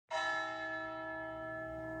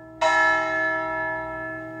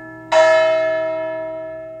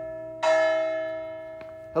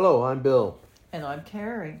Hello, I'm Bill. And I'm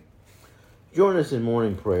Carrie. Join us in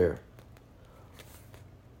morning prayer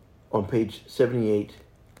on page 78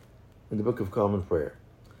 in the Book of Common Prayer.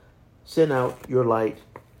 Send out your light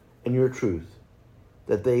and your truth,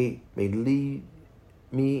 that they may lead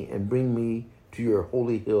me and bring me to your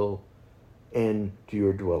holy hill and to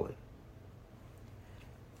your dwelling.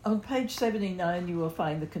 On page 79, you will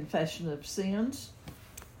find the Confession of Sins.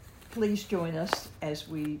 Please join us as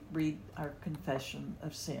we read our Confession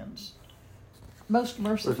of Sins. Most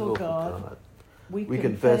merciful God, we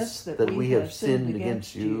confess that we have sinned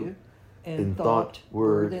against you in thought,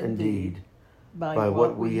 word, and deed, by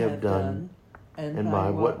what we have done and by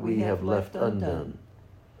what we have left undone.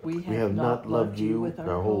 We have not loved you with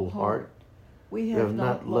our whole heart. We have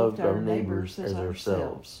not loved our neighbors as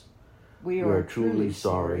ourselves. We are truly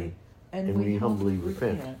sorry, and we humbly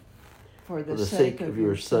repent. For the sake of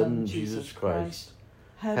your Son, Jesus Christ,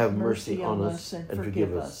 have mercy on us and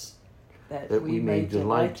forgive us, that we may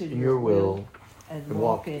delight in your will and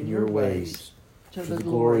walk in your ways, to the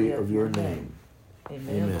glory of your name.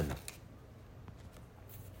 Amen.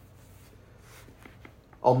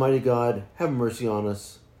 Almighty God, have mercy on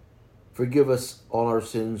us. Forgive us all our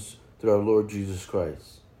sins through our Lord Jesus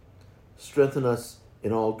Christ. Strengthen us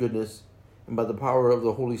in all goodness, and by the power of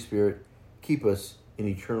the Holy Spirit, keep us in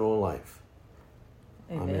eternal life.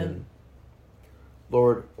 Amen.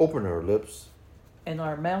 Lord, open our lips, and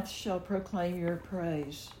our mouths shall proclaim your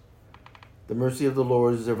praise. The mercy of the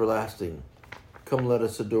Lord is everlasting. Come, let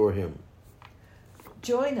us adore him.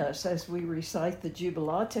 Join us as we recite the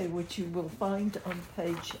Jubilate, which you will find on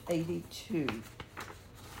page 82.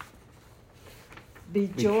 Be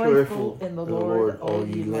joyful in the Lord, all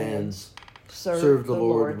ye lands. Serve the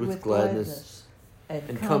Lord with gladness,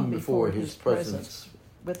 and come before his presence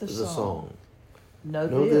with a song. Know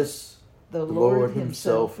this, the Lord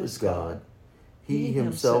himself is God. He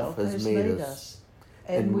himself has made us,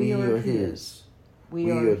 and we are his.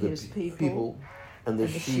 We are his people, and the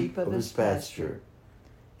sheep of his pasture.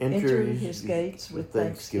 Enter his gates with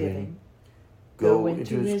thanksgiving. Go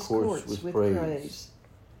into his courts with praise.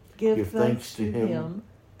 Give thanks to him,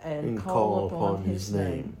 and call upon his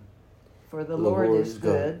name. For the Lord is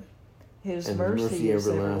good, his mercy is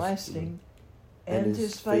everlasting, and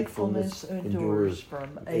his faithfulness endures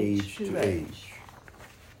from age to age.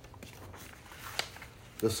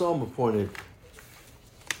 The psalm appointed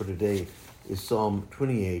for today is Psalm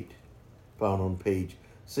 28, found on page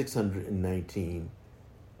 619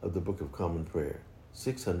 of the Book of Common Prayer.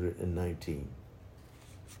 619.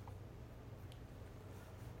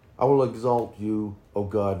 I will exalt you, O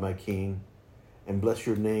God, my King, and bless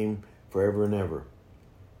your name forever and ever.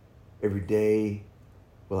 Every day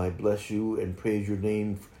will I bless you and praise your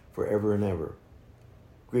name forever and ever.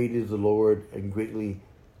 Great is the Lord, and greatly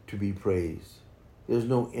to be praised. There is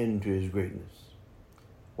no end to his greatness.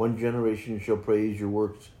 One generation shall praise your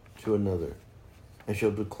works to another, and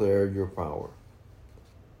shall declare your power.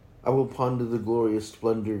 I will ponder the glorious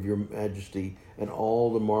splendor of your majesty and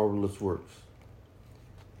all the marvelous works.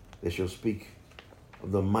 They shall speak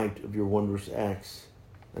of the might of your wondrous acts,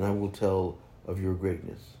 and I will tell of your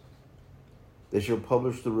greatness. They shall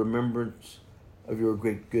publish the remembrance of your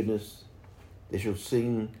great goodness. They shall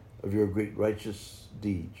sing of your great righteous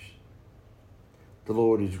deeds. The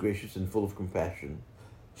Lord is gracious and full of compassion,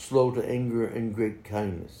 slow to anger and great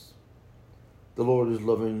kindness. The Lord is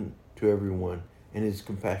loving to everyone, and his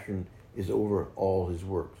compassion is over all his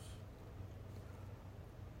works.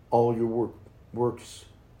 All your works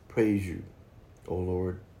praise you, O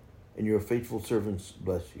Lord, and your faithful servants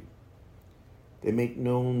bless you. They make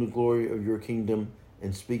known the glory of your kingdom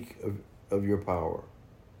and speak of your power.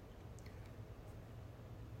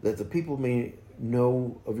 That the people may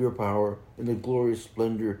know of your power and the glorious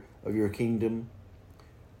splendor of your kingdom.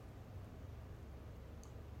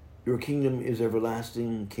 Your kingdom is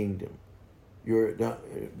everlasting kingdom. Your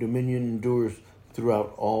dominion endures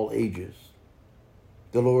throughout all ages.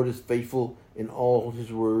 The Lord is faithful in all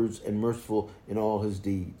his words and merciful in all his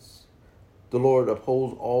deeds. The Lord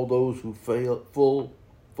upholds all those who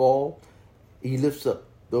fall. He lifts up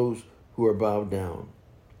those who are bowed down.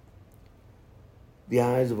 The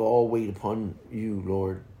eyes of all wait upon you,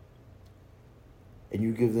 Lord, and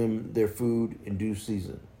you give them their food in due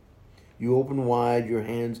season. You open wide your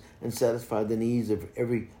hands and satisfy the needs of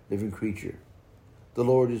every living creature. The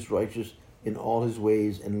Lord is righteous in all his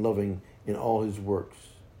ways and loving in all his works.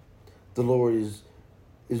 The Lord is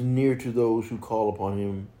near to those who call upon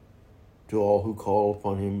him, to all who call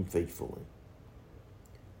upon him faithfully.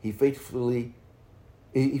 He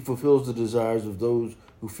fulfills the desires of those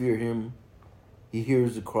who fear him. He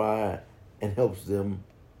hears the cry and helps them.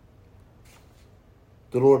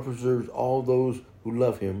 The Lord preserves all those who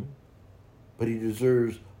love him, but he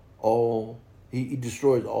destroys all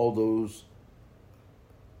those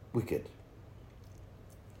wicked.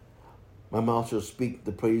 My mouth shall speak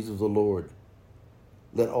the praise of the Lord.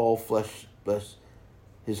 Let all flesh bless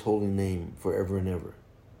his holy name forever and ever.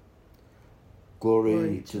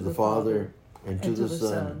 Glory to the Father, and to the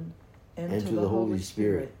Son, and to the Holy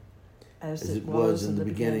Spirit, as it was in the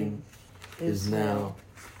beginning, is now,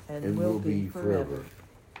 and will be forever.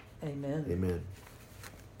 Amen. Amen.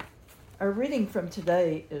 Our reading from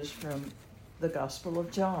today is from the Gospel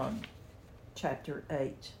of John, chapter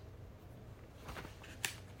 8.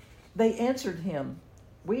 They answered him,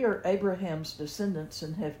 "We are Abraham's descendants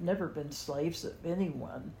and have never been slaves of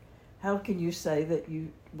anyone. How can you say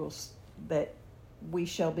that we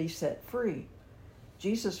shall be set free?"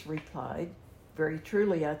 Jesus replied, "Very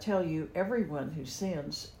truly I tell you, everyone who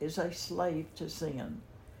sins is a slave to sin.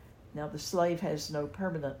 Now the slave has no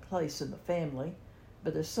permanent place in the family,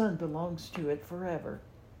 but a son belongs to it forever.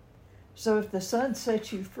 So if the Son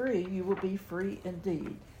sets you free, you will be free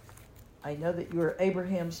indeed. I know that you are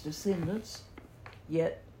Abraham's descendants,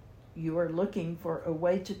 yet you are looking for a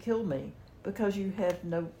way to kill me, because you have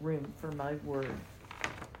no room for my word.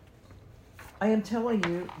 I am telling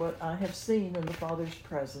you what I have seen in the Father's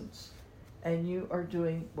presence, and you are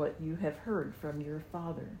doing what you have heard from your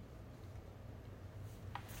father."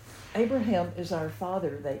 "Abraham is our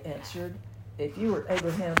father," they answered. "If you were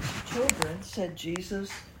Abraham's children," said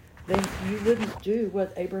Jesus, "then you wouldn't do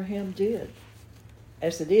what Abraham did.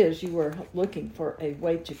 As it is, you are looking for a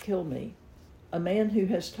way to kill me, a man who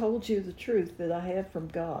has told you the truth that I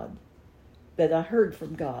heard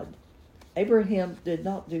from God. Abraham did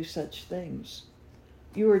not do such things.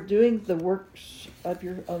 You are doing the works of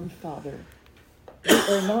your own father." "We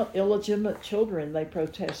are not illegitimate children," they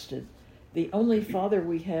protested. "The only father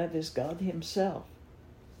we have is God himself."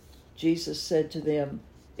 Jesus said to them,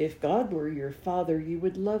 "If God were your father, you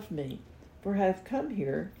would love me, for I have come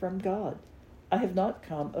here from God. I have not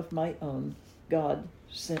come of my own. God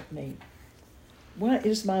sent me. Why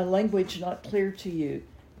is my language not clear to you?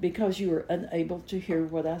 Because you are unable to hear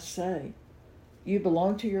what I say. You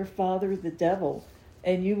belong to your father, the devil,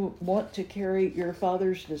 and you want to carry your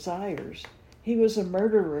father's desires. He was a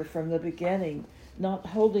murderer from the beginning, not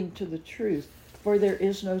holding to the truth, for there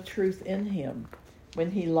is no truth in him.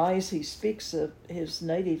 When he lies, he speaks of his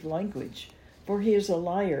native language, for he is a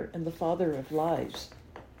liar and the father of lies.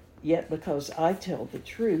 Yet because I tell the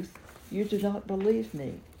truth, you do not believe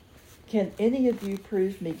me. Can any of you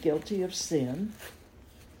prove me guilty of sin?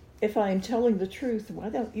 If I am telling the truth, why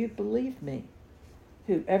don't you believe me?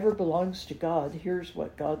 Whoever belongs to God hears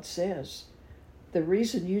what God says. The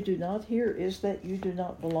reason you do not hear is that you do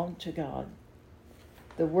not belong to God."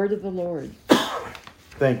 The word of the Lord.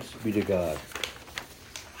 Thanks be to God.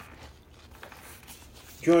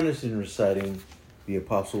 Join us in reciting the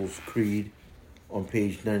Apostles' Creed on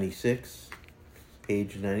page 96.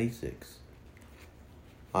 Page 96.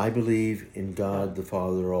 I believe in God the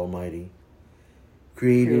Father Almighty,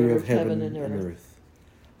 creator of heaven and earth.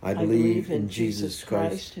 I believe in Jesus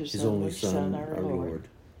Christ, his only Son, our Lord.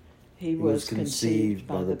 He was conceived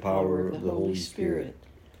by the power of the Holy Spirit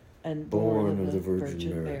and born of the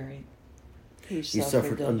Virgin Mary. He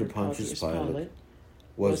suffered under Pontius Pilate,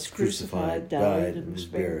 was crucified, died, and was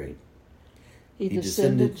buried. He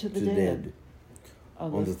descended to the dead.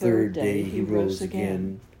 On the third day he rose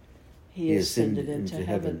again. He ascended into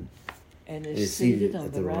heaven and is seated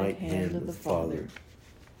on the right hand of the Father.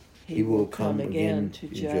 He will come again to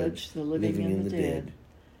judge the living and the dead.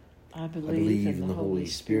 I believe in the Holy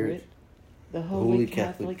Spirit, the Holy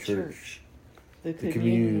Catholic Church, the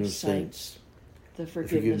communion of saints, the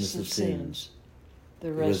forgiveness of sins,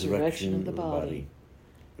 the resurrection of the body,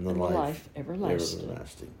 and the life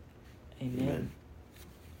everlasting. Amen.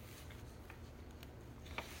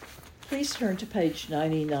 Please turn to page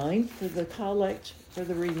 99 for the collect for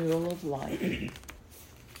the renewal of life.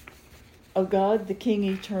 O God, the King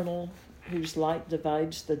eternal, whose light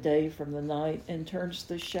divides the day from the night and turns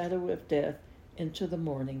the shadow of death into the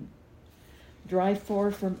morning, drive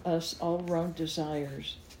far from us all wrong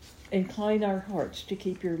desires. Incline our hearts to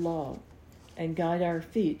keep your law, and guide our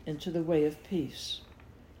feet into the way of peace,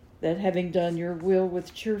 that having done your will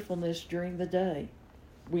with cheerfulness during the day,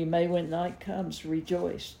 we may, when night comes,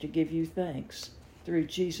 rejoice to give you thanks through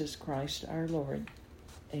Jesus Christ our Lord.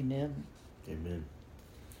 Amen. Amen.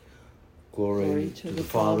 Glory to the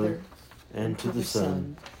Father, and to the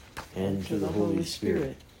Son, and to the Holy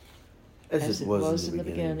Spirit, as it was in the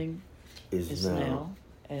beginning, is now,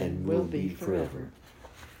 and will be forever.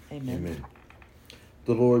 Amen.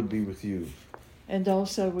 The Lord be with you. And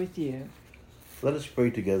also with you. Let us pray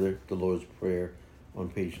together the Lord's Prayer on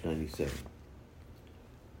page 97.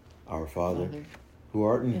 Our Father, who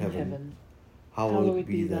art in heaven, hallowed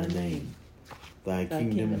be thy name. Thy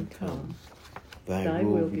kingdom come. Thy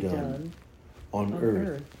will be done on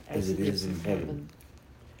earth as it is in heaven.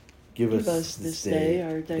 Give us this day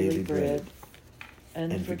our daily bread,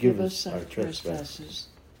 and forgive us our trespasses,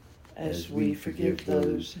 as we forgive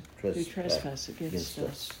those who trespass against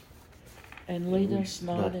us. And lead us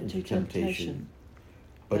not into temptation,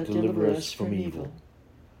 but deliver us from evil.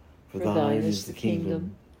 For thine is the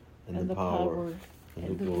kingdom, and the power,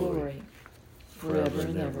 and the glory, forever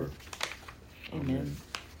and ever. Amen.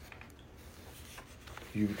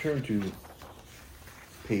 If you return to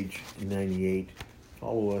page 98,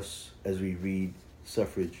 follow us as we read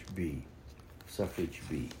Suffrage B. Suffrage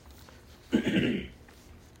B.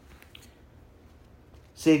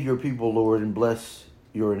 Save your people, Lord, and bless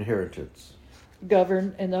your inheritance.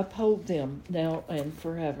 Govern and uphold them now and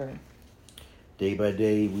forever. Day by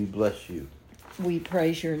day we bless you. We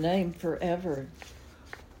praise your name forever.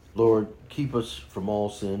 Lord, keep us from all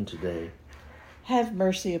sin today. Have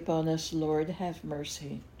mercy upon us, Lord, have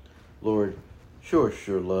mercy. Lord, show us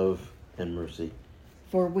your love and mercy.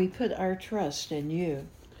 For we put our trust in you.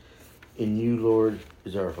 In you, Lord,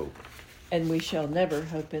 is our hope. And we shall never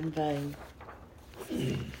hope in vain.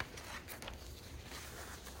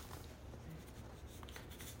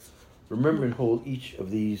 Remember and hold each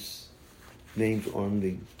of these names on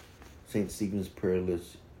the St. Stephen's prayer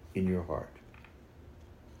list in your heart.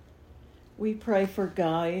 We pray for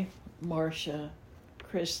Guy, Marcia,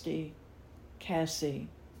 Christy, Cassie,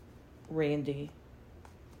 Randy,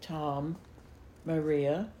 Tom,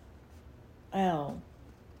 Maria, Al,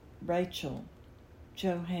 Rachel,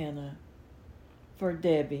 Johanna, for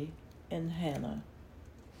Debbie and Hannah,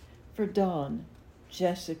 for Dawn,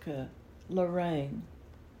 Jessica, Lorraine,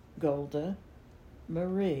 Golda,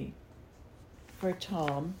 Marie, for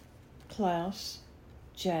Tom, Klaus,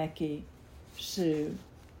 Jackie, Sue,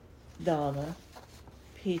 Donna,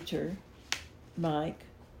 Peter, Mike,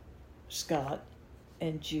 Scott,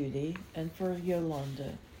 and Judy, and for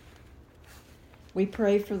Yolanda. We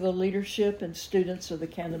pray for the leadership and students of the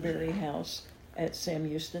Canterbury House at Sam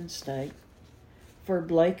Houston State, for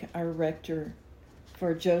Blake, our rector,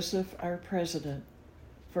 for Joseph, our president,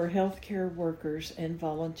 for healthcare workers and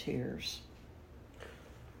volunteers.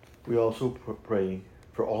 We also pray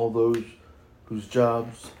for all those whose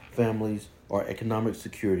jobs, families, or economic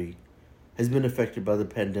security has been affected by the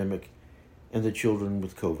pandemic and the children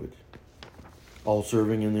with COVID. All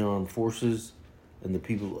serving in the armed forces and the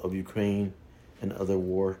people of Ukraine and other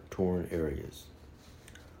war-torn areas.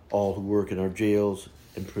 All who work in our jails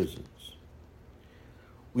and prisons.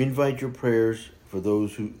 We invite your prayers for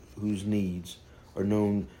those whose needs are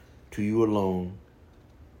known to you alone,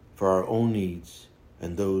 for our own needs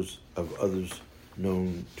and those of others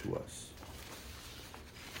known to us.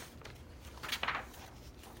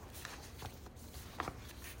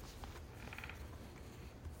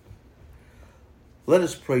 Let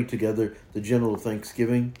us pray together the general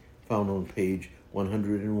thanksgiving found on page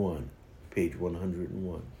 101. Page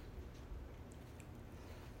 101.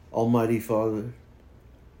 Almighty Father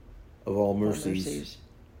of all mercies,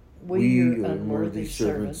 we, your unworthy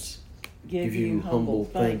servants, give you humble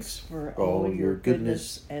thanks for all your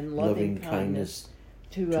goodness and loving kindness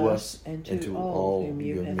to us and to all whom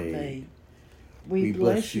you have made. We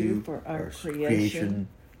bless you for our creation,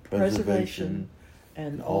 preservation,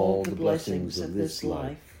 and all the blessings of this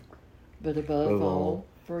life, but above all,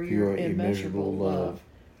 for your immeasurable love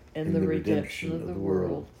and the redemption of the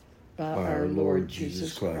world by our Lord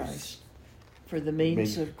Jesus Christ, for the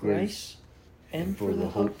means of grace and for the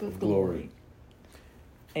hope of glory.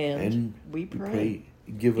 And we pray,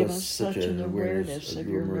 give us such an awareness of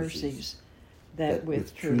your mercies, that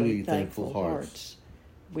with truly thankful hearts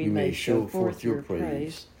we may show forth your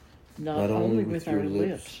praise, not only with our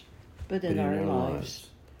lips, but in our lives,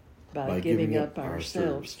 by giving up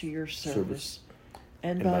ourselves to your service,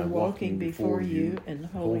 and by walking before you in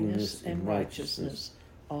holiness and righteousness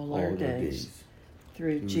all our days,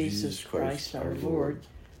 through Jesus Christ our Lord,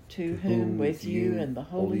 to whom with you and the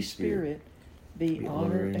Holy Spirit be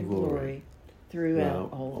honor and glory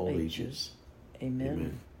throughout all ages.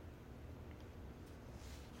 Amen.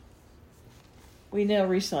 We now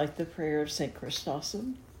recite the prayer of St.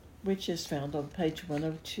 Chrysostom, which is found on page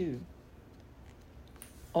 102.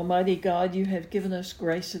 Almighty God, you have given us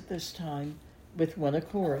grace at this time, with one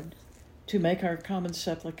accord, to make our common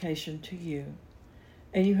supplication to you.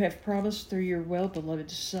 And you have promised through your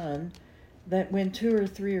well-beloved Son that when 2 or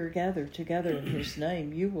 3 are gathered together in his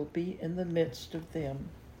name, you will be in the midst of them.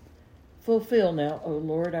 Fulfill now, O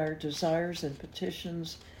Lord, our desires and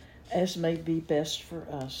petitions as may be best for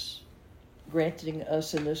us, granting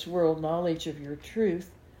us in this world knowledge of your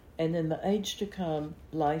truth, and in the age to come,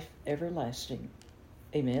 life everlasting.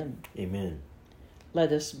 Amen. Amen.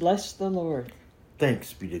 Let us bless the Lord.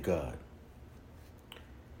 Thanks be to God.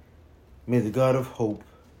 May the God of hope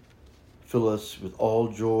fill us with all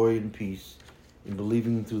joy and peace in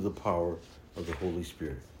believing through the power of the Holy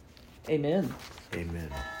Spirit. Amen.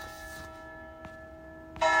 Amen.